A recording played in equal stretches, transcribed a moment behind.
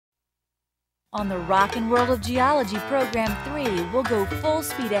On the Rockin' World of Geology Program 3, we'll go full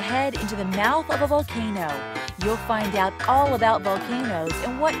speed ahead into the mouth of a volcano. You'll find out all about volcanoes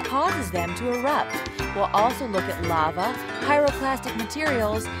and what causes them to erupt. We'll also look at lava, pyroclastic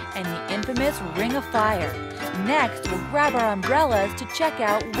materials, and the infamous Ring of Fire. Next, we'll grab our umbrellas to check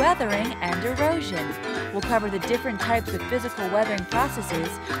out weathering and erosion. We'll cover the different types of physical weathering processes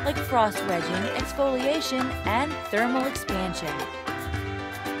like frost wedging, exfoliation, and thermal expansion.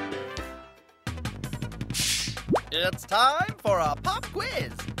 It's time for a pop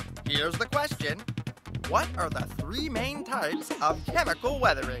quiz. Here's the question. What are the three main types of chemical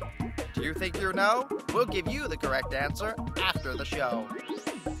weathering? Do you think you know? We'll give you the correct answer after the show.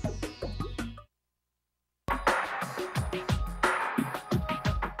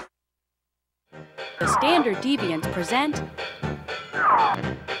 The Standard Deviants present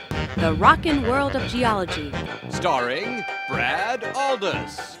The Rockin' World of Geology. Starring Brad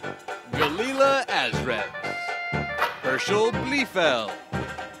Aldous, Galila Azrez, Herschel Bliefeld,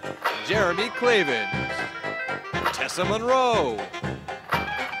 Jeremy Clavens, Tessa Monroe,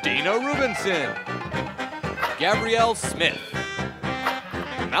 Dina Rubinson, Gabrielle Smith,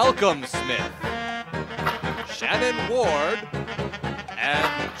 Malcolm Smith, Shannon Ward,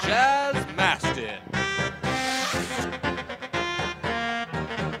 and Jazz Maston.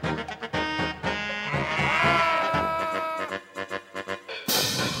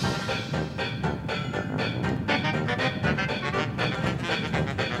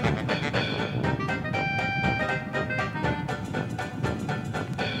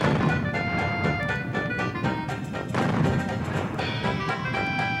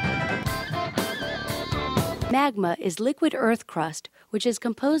 Magma is liquid earth crust, which is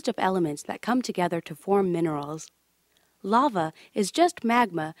composed of elements that come together to form minerals. Lava is just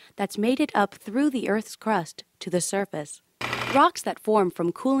magma that's made it up through the Earth's crust to the surface. Rocks that form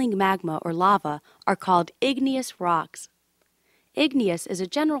from cooling magma or lava are called igneous rocks. Igneous is a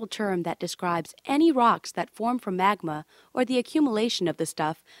general term that describes any rocks that form from magma or the accumulation of the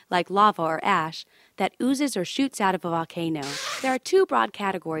stuff, like lava or ash, that oozes or shoots out of a volcano. There are two broad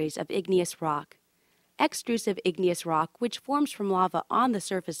categories of igneous rock. Extrusive igneous rock, which forms from lava on the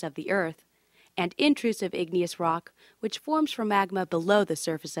surface of the Earth, and intrusive igneous rock, which forms from magma below the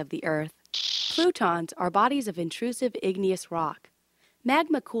surface of the Earth. Plutons are bodies of intrusive igneous rock.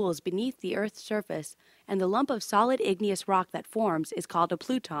 Magma cools beneath the Earth's surface, and the lump of solid igneous rock that forms is called a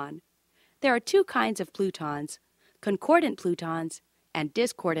pluton. There are two kinds of plutons, concordant plutons and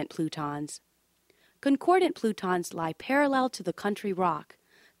discordant plutons. Concordant plutons lie parallel to the country rock,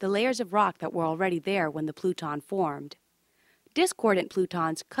 the layers of rock that were already there when the pluton formed. Discordant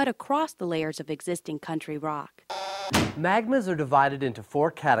plutons cut across the layers of existing country rock. Magmas are divided into four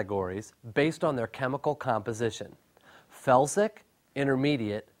categories based on their chemical composition: felsic,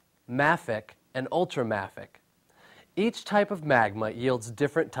 intermediate, mafic, and ultramafic. Each type of magma yields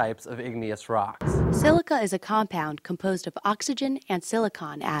different types of igneous rocks. Silica is a compound composed of oxygen and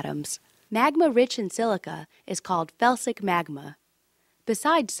silicon atoms. Magma rich in silica is called felsic magma.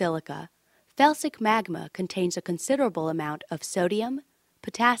 Besides silica, felsic magma contains a considerable amount of sodium,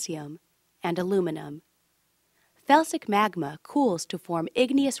 potassium, and aluminum. Felsic magma cools to form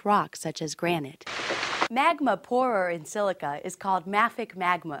igneous rocks such as granite. Magma poorer in silica is called mafic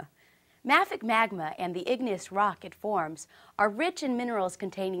magma. Mafic magma and the igneous rock it forms are rich in minerals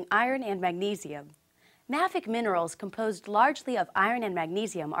containing iron and magnesium. Mafic minerals composed largely of iron and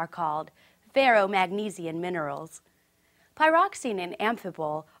magnesium are called ferromagnesian minerals. Pyroxene and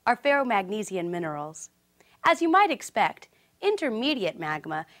amphibole are ferromagnesian minerals. As you might expect, intermediate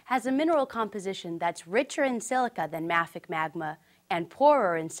magma has a mineral composition that's richer in silica than mafic magma and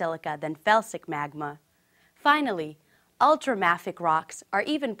poorer in silica than felsic magma. Finally, ultramafic rocks are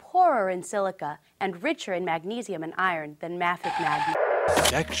even poorer in silica and richer in magnesium and iron than mafic magma.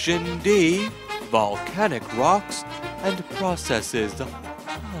 Section D, volcanic rocks and processes.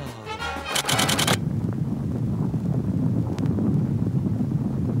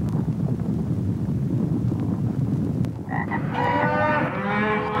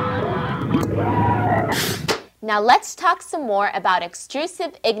 Now let's talk some more about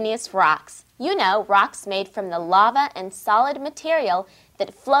extrusive igneous rocks. You know, rocks made from the lava and solid material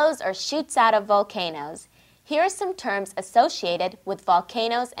that flows or shoots out of volcanoes. Here are some terms associated with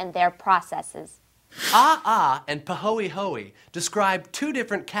volcanoes and their processes. And Pahoehoe describe two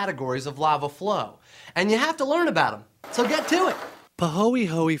different categories of lava flow, and you have to learn about them, so get to it.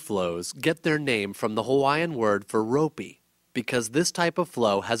 Pahoehoe flows get their name from the Hawaiian word for ropey, because this type of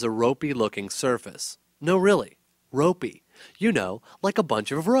flow has a ropey-looking surface. No, really, ropey. You know, like a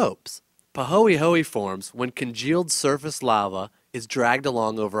bunch of ropes. Pahoehoe forms when congealed surface lava is dragged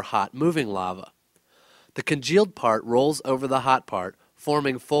along over hot moving lava. The congealed part rolls over the hot part,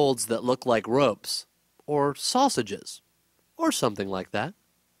 forming folds that look like ropes, or sausages, or something like that.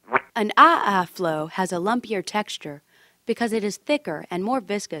 An ah flow has a lumpier texture because it is thicker and more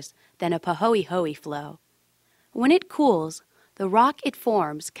viscous than a pahoehoe flow. When it cools, the rock it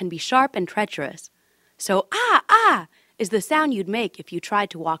forms can be sharp and treacherous. So ah is the sound you'd make if you tried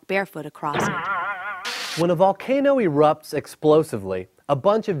to walk barefoot across it. When a volcano erupts explosively, a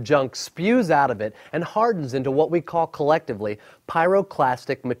bunch of junk spews out of it and hardens into what we call collectively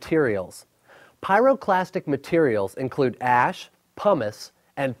pyroclastic materials. Pyroclastic materials include ash, pumice,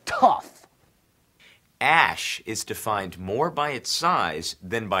 and tuff. Ash is defined more by its size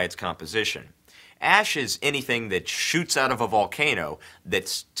than by its composition. Ash is anything that shoots out of a volcano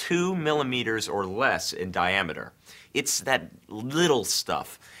that's 2 millimeters or less in diameter. It's that little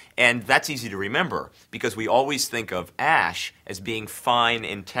stuff. And that's easy to remember because we always think of ash as being fine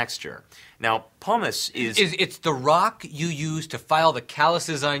in texture. Now, pumice is... It's the rock you use to file the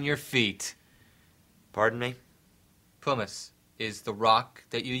calluses on your feet. Pardon me? Pumice is the rock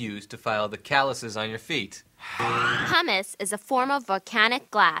that you use to file the calluses on your feet. Pumice is a form of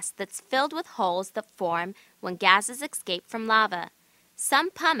volcanic glass that's filled with holes that form when gases escape from lava. Some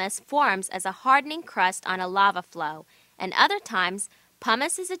pumice forms as a hardening crust on a lava flow, and other times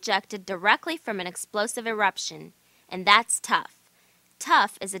pumice is ejected directly from an explosive eruption, and that's tuff.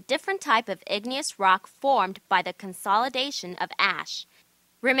 Tuff is a different type of igneous rock formed by the consolidation of ash.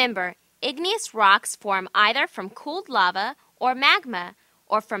 Remember, igneous rocks form either from cooled lava or magma,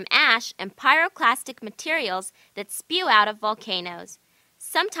 or from ash and pyroclastic materials that spew out of volcanoes.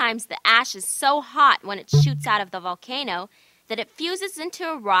 Sometimes the ash is so hot when it shoots out of the volcano that it fuses into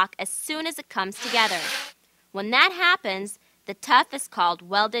a rock as soon as it comes together. When that happens, the tuff is called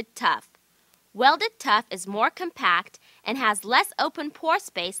welded tuff. Welded tuff is more compact and has less open pore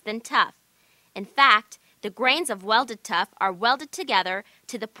space than tuff. In fact, the grains of welded tuff are welded together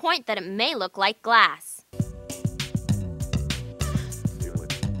to the point that it may look like glass.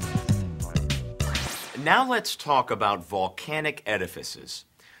 Now let's talk about volcanic edifices.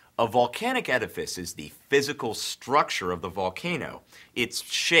 A volcanic edifice is the physical structure of the volcano, its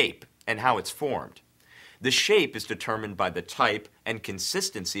shape, and how it's formed. The shape is determined by the type and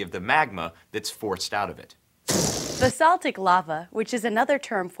consistency of the magma that's forced out of it. Basaltic lava, which is another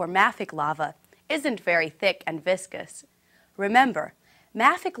term for mafic lava, isn't very thick and viscous. Remember,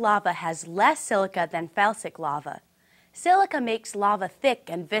 mafic lava has less silica than felsic lava. Silica makes lava thick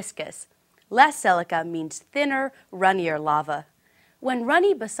and viscous. Less silica means thinner, runnier lava. When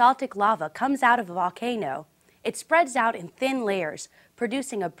runny basaltic lava comes out of a volcano, it spreads out in thin layers,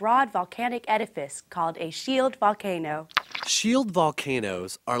 producing a broad volcanic edifice called a shield volcano. Shield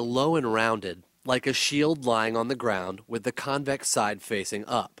volcanoes are low and rounded, like a shield lying on the ground with the convex side facing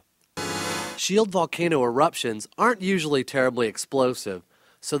up. Shield volcano eruptions aren't usually terribly explosive,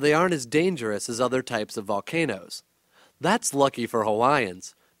 so they aren't as dangerous as other types of volcanoes. That's lucky for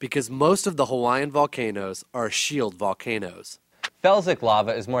Hawaiians, because most of the Hawaiian volcanoes are shield volcanoes. Felsic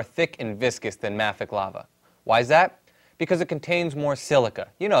lava is more thick and viscous than mafic lava. Why is that? Because it contains more silica.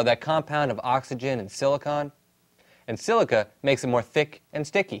 You know, that compound of oxygen and silicon. And silica makes it more thick and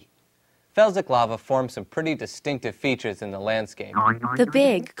sticky. Felsic lava forms some pretty distinctive features in the landscape. The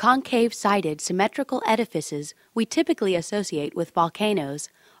big, concave-sided, symmetrical edifices we typically associate with volcanoes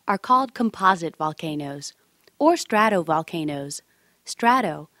are called composite volcanoes, or stratovolcanoes.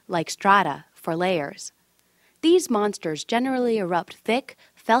 Strato, like strata, for layers. These monsters generally erupt thick,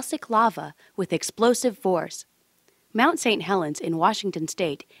 felsic lava with explosive force. Mount St. Helens in Washington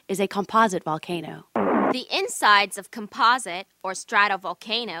State is a composite volcano. The insides of composite, or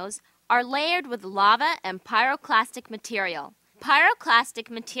stratovolcanoes, are layered with lava and pyroclastic material. Pyroclastic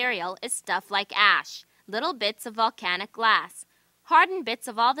material is stuff like ash, little bits of volcanic glass, hardened bits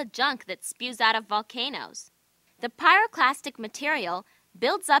of all the junk that spews out of volcanoes. The pyroclastic material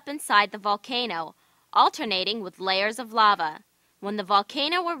builds up inside the volcano, alternating with layers of lava. When the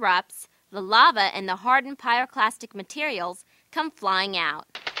volcano erupts, the lava and the hardened pyroclastic materials come flying out.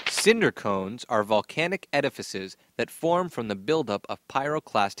 Cinder cones are volcanic edifices that form from the buildup of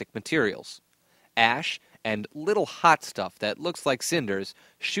pyroclastic materials. Ash and little hot stuff that looks like cinders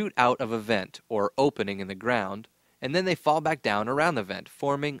shoot out of a vent or opening in the ground, and then they fall back down around the vent,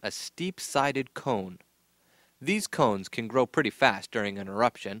 forming a steep-sided cone. These cones can grow pretty fast during an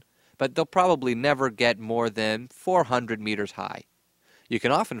eruption, but they'll probably never get more than 400 meters high. You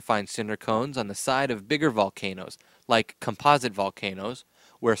can often find cinder cones on the side of bigger volcanoes, like composite volcanoes,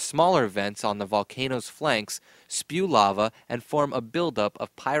 where smaller vents on the volcano's flanks spew lava and form a buildup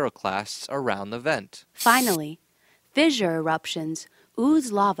of pyroclasts around the vent. Finally, Fissure eruptions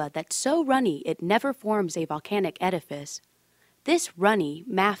ooze lava that's so runny it never forms a volcanic edifice. This runny,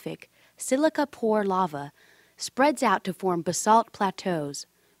 mafic, silica-poor lava spreads out to form basalt plateaus,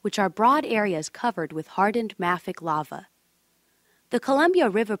 which are broad areas covered with hardened mafic lava. The Columbia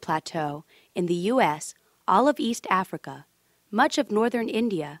River Plateau in the U.S., all of East Africa, much of northern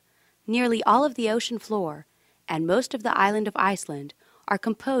India, nearly all of the ocean floor, and most of the island of Iceland are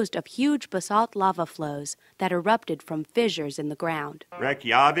composed of huge basalt lava flows that erupted from fissures in the ground.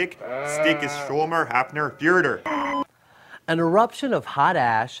 Reykjavik, Stikistromer Hafner Fjordur. An eruption of hot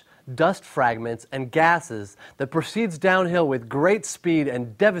ash, dust fragments, and gases that proceeds downhill with great speed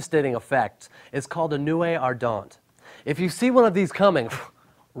and devastating effects is called a nuée ardente. If you see one of these coming,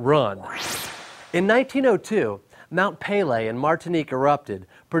 run. In 1902, Mount Pelée in Martinique erupted,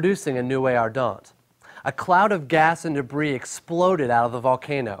 producing a nuée ardente. A cloud of gas and debris exploded out of the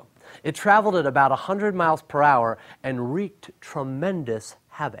volcano. It traveled at about 100 miles per hour and wreaked tremendous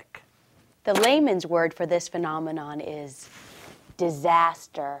havoc. The layman's word for this phenomenon is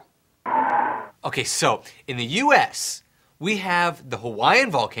disaster. Okay, so in the U.S., we have the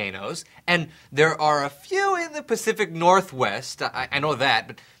Hawaiian volcanoes, and there are a few in the Pacific Northwest. I know that,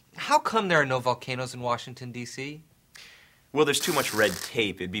 but how come there are no volcanoes in Washington, D.C.? Well, there's too much red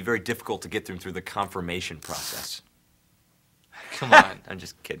tape. It'd be very difficult to get them through the confirmation process. Come on. I'm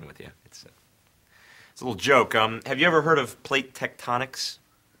just kidding with you. It's a little joke. Have you ever heard of plate tectonics?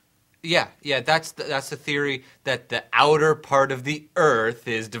 Yeah, that's the theory that the outer part of the Earth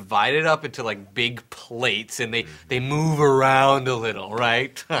is divided up into like big plates, and they move around a little,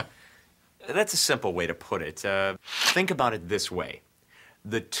 right? That's a simple way to put it. Think about it this way.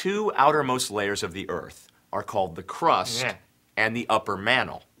 The two outermost layers of the Earth are called the crust and the upper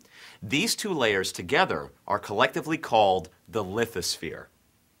mantle. These two layers together are collectively called the lithosphere.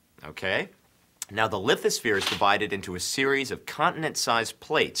 Okay? Now, the lithosphere is divided into a series of continent-sized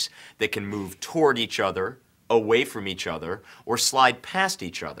plates that can move toward each other, away from each other, or slide past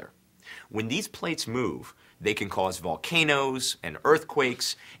each other. When these plates move, they can cause volcanoes and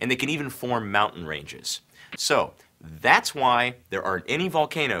earthquakes, and they can even form mountain ranges. So, that's why there aren't any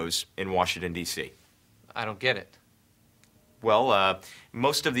volcanoes in Washington, D.C. I don't get it. Well,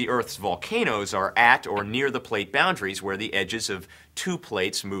 most of the Earth's volcanoes are at or near the plate boundaries where the edges of two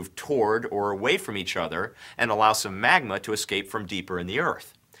plates move toward or away from each other and allow some magma to escape from deeper in the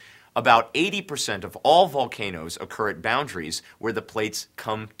Earth. About 80% of all volcanoes occur at boundaries where the plates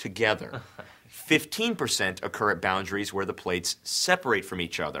come together. 15% occur at boundaries where the plates separate from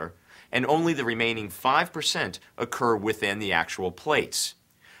each other, and only the remaining 5% occur within the actual plates.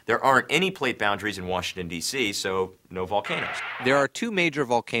 There aren't any plate boundaries in Washington, D.C., so no volcanoes. There are two major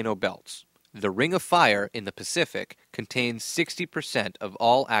volcano belts. The Ring of Fire in the Pacific contains 60% of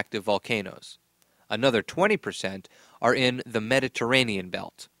all active volcanoes. Another 20% are in the Mediterranean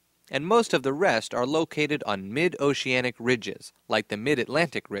belt. And most of the rest are located on mid-oceanic ridges, like the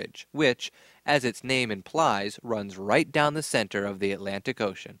Mid-Atlantic Ridge, which, as its name implies, runs right down the center of the Atlantic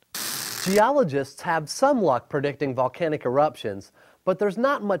Ocean. Geologists have some luck predicting volcanic eruptions, but there's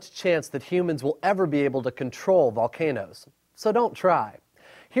not much chance that humans will ever be able to control volcanoes. So don't try.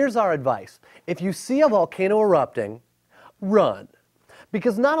 Here's our advice. If you see a volcano erupting, run.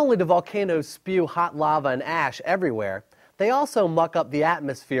 Because not only do volcanoes spew hot lava and ash everywhere, they also muck up the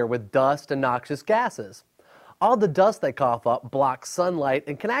atmosphere with dust and noxious gases. All the dust they cough up blocks sunlight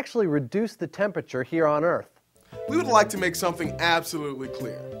and can actually reduce the temperature here on Earth. We would like to make something absolutely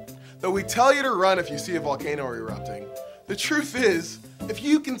clear. Though we tell you to run if you see a volcano erupting, the truth is, if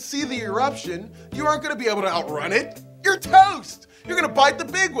you can see the eruption, you aren't going to be able to outrun it. You're toast! You're going to bite the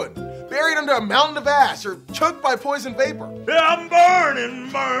big one, buried under a mountain of ash, or choked by poison vapor. Yeah, I'm burning,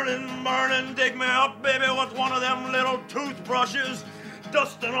 burning, burning. Dig me up, baby, with one of them little toothbrushes.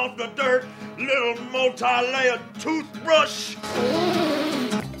 Dusting off the dirt, little multi-layered toothbrush.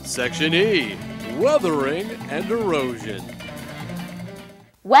 Section E, Weathering and Erosion.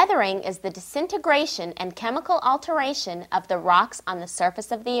 Weathering is the disintegration and chemical alteration of the rocks on the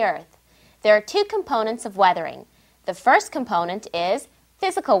surface of the Earth. There are two components of weathering. The first component is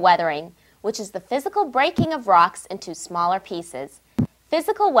physical weathering, which is the physical breaking of rocks into smaller pieces.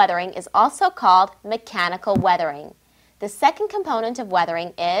 Physical weathering is also called mechanical weathering. The second component of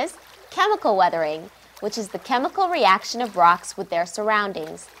weathering is chemical weathering, which is the chemical reaction of rocks with their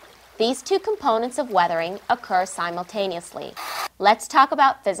surroundings. These two components of weathering occur simultaneously. Let's talk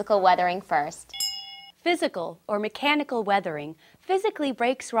about physical weathering first. Physical or mechanical weathering physically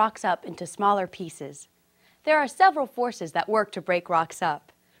breaks rocks up into smaller pieces. There are several forces that work to break rocks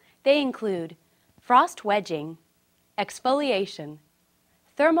up. They include frost wedging, exfoliation,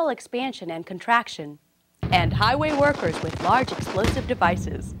 thermal expansion and contraction, and highway workers with large explosive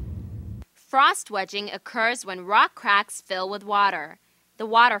devices. Frost wedging occurs when rock cracks fill with water. The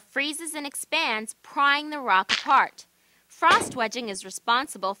water freezes and expands, prying the rock apart. Frost wedging is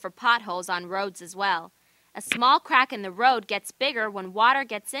responsible for potholes on roads as well. A small crack in the road gets bigger when water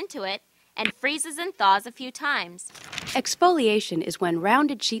gets into it and freezes and thaws a few times. Exfoliation is when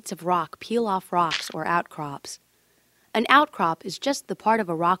rounded sheets of rock peel off rocks or outcrops. An outcrop is just the part of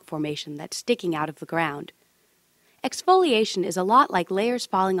a rock formation that's sticking out of the ground. Exfoliation is a lot like layers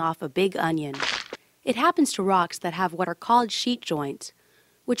falling off a big onion. It happens to rocks that have what are called sheet joints,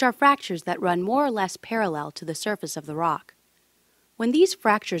 which are fractures that run more or less parallel to the surface of the rock. When these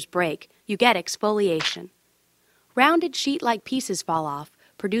fractures break, you get exfoliation. Rounded sheet-like pieces fall off,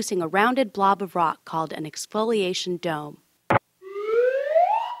 producing a rounded blob of rock called an exfoliation dome.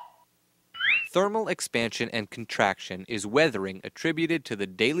 Thermal expansion and contraction is weathering attributed to the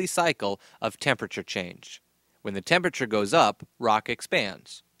daily cycle of temperature change. When the temperature goes up, rock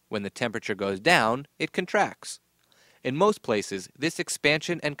expands. When the temperature goes down, it contracts. In most places, this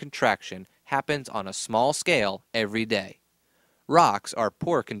expansion and contraction happens on a small scale every day. Rocks are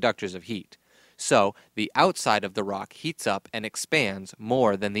poor conductors of heat, so the outside of the rock heats up and expands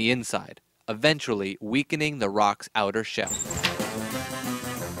more than the inside, eventually weakening the rock's outer shell.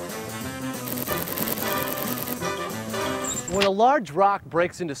 When a large rock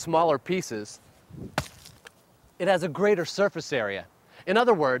breaks into smaller pieces, it has a greater surface area. In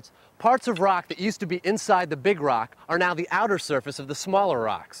other words, parts of rock that used to be inside the big rock are now the outer surface of the smaller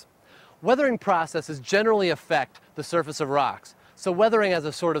rocks. Weathering processes generally affect the surface of rocks, so weathering has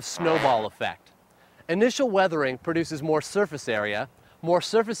a sort of snowball effect. Initial weathering produces more surface area. More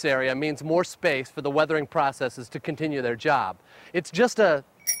surface area means more space for the weathering processes to continue their job. It's just a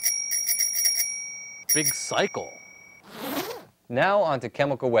big cycle. Now on to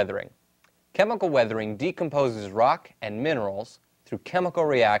chemical weathering. Chemical weathering decomposes rock and minerals through chemical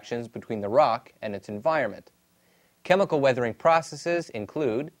reactions between the rock and its environment. Chemical weathering processes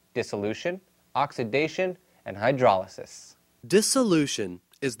include dissolution, oxidation, and hydrolysis. Dissolution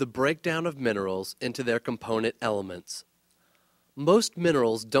is the breakdown of minerals into their component elements. Most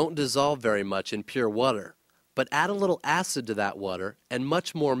minerals don't dissolve very much in pure water, but add a little acid to that water and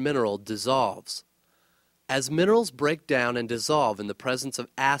much more mineral dissolves. As minerals break down and dissolve in the presence of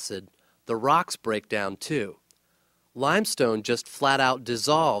acid, the rocks break down too. Limestone just flat out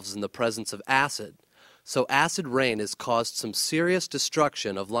dissolves in the presence of acid, so acid rain has caused some serious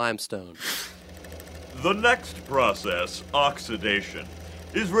destruction of limestone. The next process, oxidation,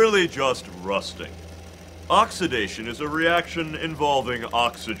 is really just rusting. Oxidation is a reaction involving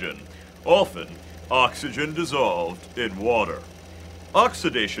oxygen, often oxygen dissolved in water.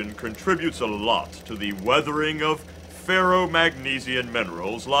 Oxidation contributes a lot to the weathering of ferromagnesian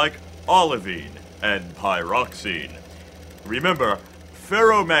minerals like olivine and pyroxene. Remember,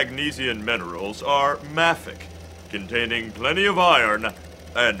 ferromagnesian minerals are mafic, containing plenty of iron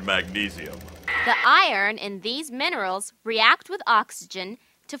and magnesium. The iron in these minerals react with oxygen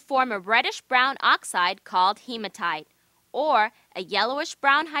to form a reddish-brown oxide called hematite, or a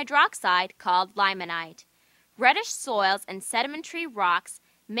yellowish-brown hydroxide called limonite. Reddish soils and sedimentary rocks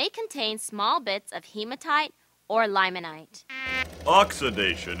may contain small bits of hematite or limonite.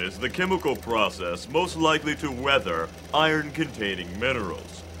 Oxidation is the chemical process most likely to weather iron-containing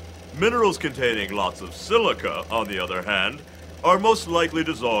minerals. Minerals containing lots of silica, on the other hand, are most likely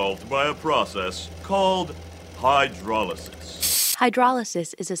dissolved by a process called hydrolysis.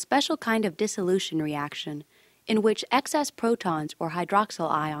 Hydrolysis is a special kind of dissolution reaction in which excess protons or hydroxyl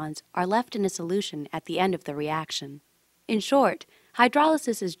ions are left in a solution at the end of the reaction. In short,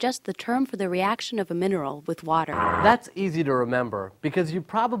 hydrolysis is just the term for the reaction of a mineral with water. That's easy to remember because you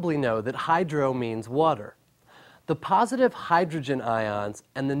probably know that hydro means water. The positive hydrogen ions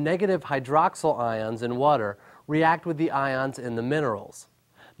and the negative hydroxyl ions in water react with the ions in the minerals.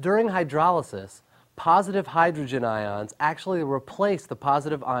 During hydrolysis, positive hydrogen ions actually replace the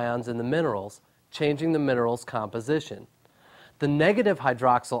positive ions in the minerals, changing the mineral's composition. The negative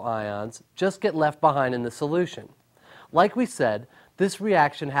hydroxyl ions just get left behind in the solution. Like we said, this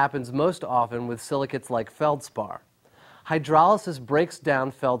reaction happens most often with silicates like feldspar. Hydrolysis breaks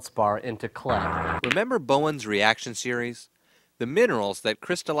down feldspar into clay. Remember Bowen's reaction series? The minerals that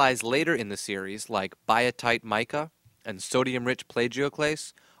crystallize later in the series, like biotite mica and sodium-rich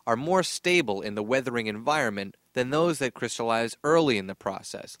plagioclase, are more stable in the weathering environment than those that crystallize early in the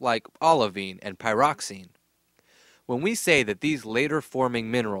process, like olivine and pyroxene. When we say that these later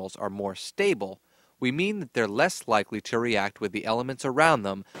forming minerals are more stable, we mean that they're less likely to react with the elements around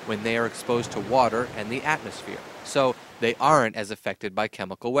them when they are exposed to water and the atmosphere, so they aren't as affected by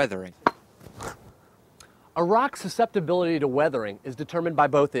chemical weathering. A rock's susceptibility to weathering is determined by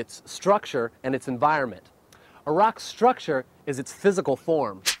both its structure and its environment. A rock's structure is its physical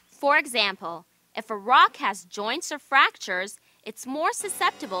form. For example, if a rock has joints or fractures, it's more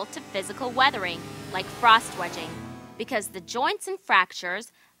susceptible to physical weathering, like frost wedging, because the joints and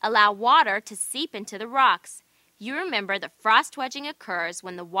fractures allow water to seep into the rocks. You remember that frost wedging occurs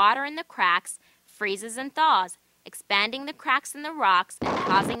when the water in the cracks freezes and thaws, expanding the cracks in the rocks and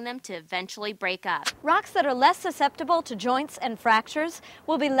causing them to eventually break up. Rocks that are less susceptible to joints and fractures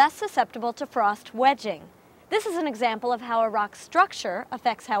will be less susceptible to frost wedging. This is an example of how a rock's structure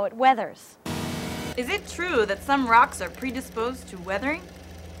affects how it weathers. Is it true that some rocks are predisposed to weathering?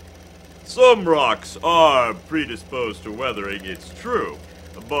 Some rocks are predisposed to weathering, it's true,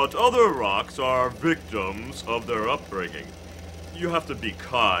 but other rocks are victims of their upbringing. You have to be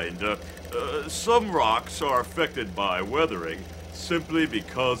kind. Some rocks are affected by weathering simply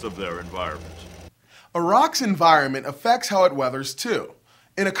because of their environment. A rock's environment affects how it weathers too,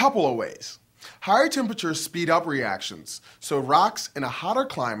 in a couple of ways. Higher temperatures speed up reactions, so rocks in a hotter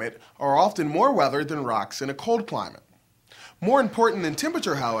climate are often more weathered than rocks in a cold climate. More important than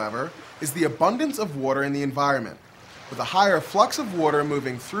temperature, however, is the abundance of water in the environment. With a higher flux of water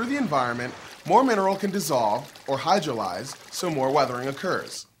moving through the environment, more mineral can dissolve or hydrolyze, so more weathering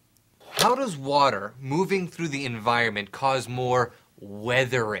occurs. How does water moving through the environment cause more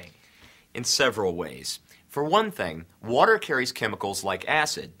weathering? In several ways. For one thing, water carries chemicals like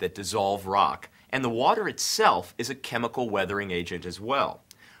acid that dissolve rock, and the water itself is a chemical weathering agent as well.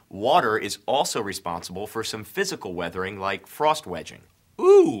 Water is also responsible for some physical weathering like frost wedging.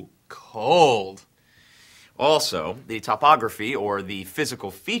 Ooh, cold. Also, the topography or the physical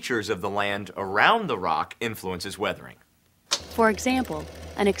features of the land around the rock influences weathering. For example,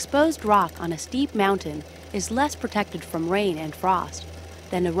 an exposed rock on a steep mountain is less protected from rain and frost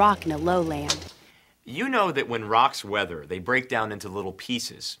than a rock in a lowland. You know that when rocks weather, they break down into little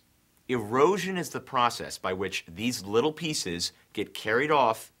pieces. Erosion is the process by which these little pieces get carried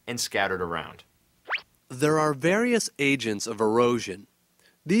off and scattered around. There are various agents of erosion.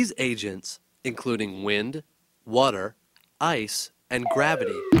 These agents, including wind, water, ice, and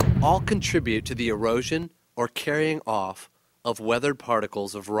gravity, all contribute to the erosion or carrying off of weathered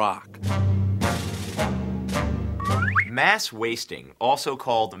particles of rock. Mass wasting, also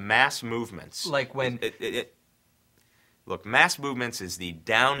called mass movements. Like when... Look, mass movements is the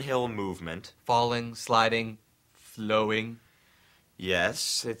downhill movement. Falling, sliding, flowing.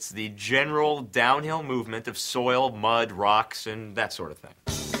 Yes, it's the general downhill movement of soil, mud, rocks, and that sort of thing.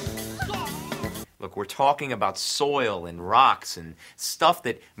 Look, we're talking about soil and rocks and stuff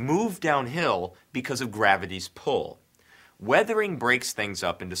that move downhill because of gravity's pull. Weathering breaks things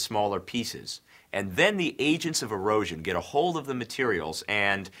up into smaller pieces, and then the agents of erosion get a hold of the materials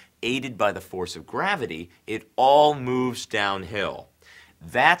and, aided by the force of gravity, it all moves downhill.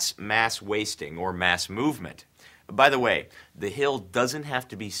 That's mass wasting or mass movement. By the way, the hill doesn't have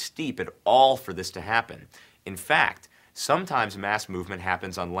to be steep at all for this to happen. In fact, sometimes mass movement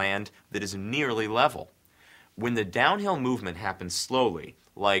happens on land that is nearly level. When the downhill movement happens slowly,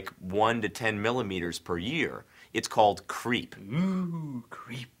 like 1 to 10 millimeters per year, it's called creep. Ooh,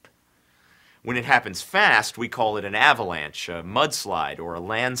 creep. When it happens fast, we call it an avalanche, a mudslide, or a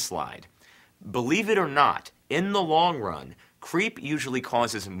landslide. Believe it or not, in the long run, creep usually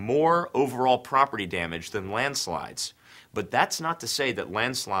causes more overall property damage than landslides. But that's not to say that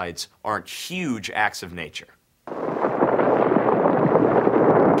landslides aren't huge acts of nature.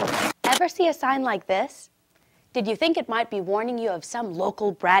 Ever see a sign like this? Did you think it might be warning you of some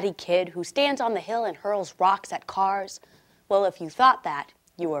local bratty kid who stands on the hill and hurls rocks at cars? Well, if you thought that,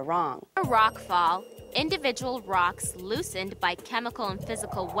 you were wrong. A rockfall, individual rocks loosened by chemical and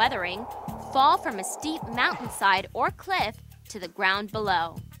physical weathering fall from a steep mountainside or cliff to the ground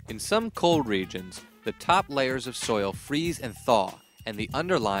below. In some cold regions, the top layers of soil freeze and thaw, and the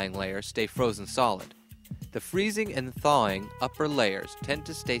underlying layers stay frozen solid. The freezing and thawing upper layers tend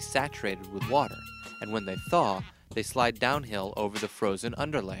to stay saturated with water, and when they thaw, they slide downhill over the frozen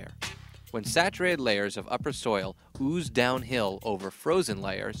underlayer. When saturated layers of upper soil ooze downhill over frozen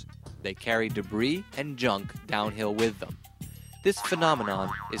layers, they carry debris and junk downhill with them. This phenomenon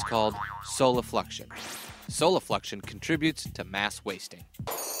is called solifluction. Solifluction contributes to mass wasting.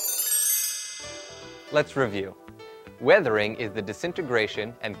 Let's review. Weathering is the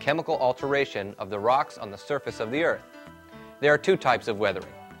disintegration and chemical alteration of the rocks on the surface of the Earth. There are two types of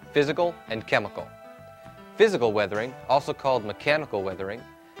weathering, physical and chemical. Physical weathering, also called mechanical weathering,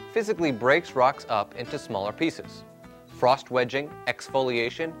 physically breaks rocks up into smaller pieces. Frost wedging,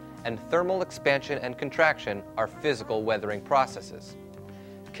 exfoliation, and thermal expansion and contraction are physical weathering processes.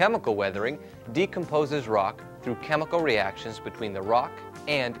 Chemical weathering decomposes rock through chemical reactions between the rock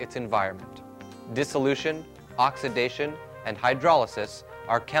and its environment. Dissolution, oxidation, and hydrolysis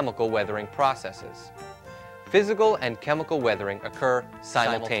are chemical weathering processes. Physical and chemical weathering occur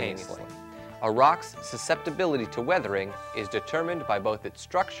simultaneously. A rock's susceptibility to weathering is determined by both its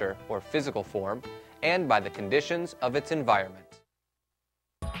structure or physical form and by the conditions of its environment.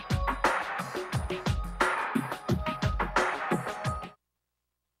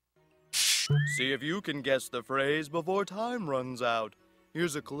 See if you can guess the phrase before time runs out.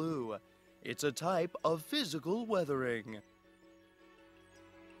 Here's a clue. It's a type of physical weathering.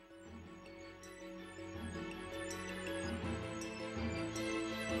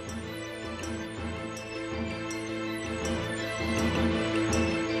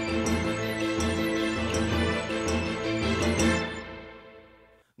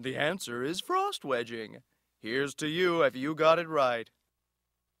 The answer is frost wedging. Here's to you if you got it right.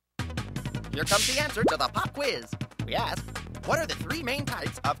 Here comes the answer to the pop quiz. We asked, what are the three main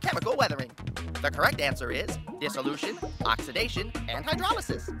types of chemical weathering? The correct answer is dissolution, oxidation, and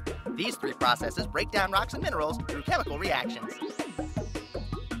hydrolysis. These three processes break down rocks and minerals through chemical reactions.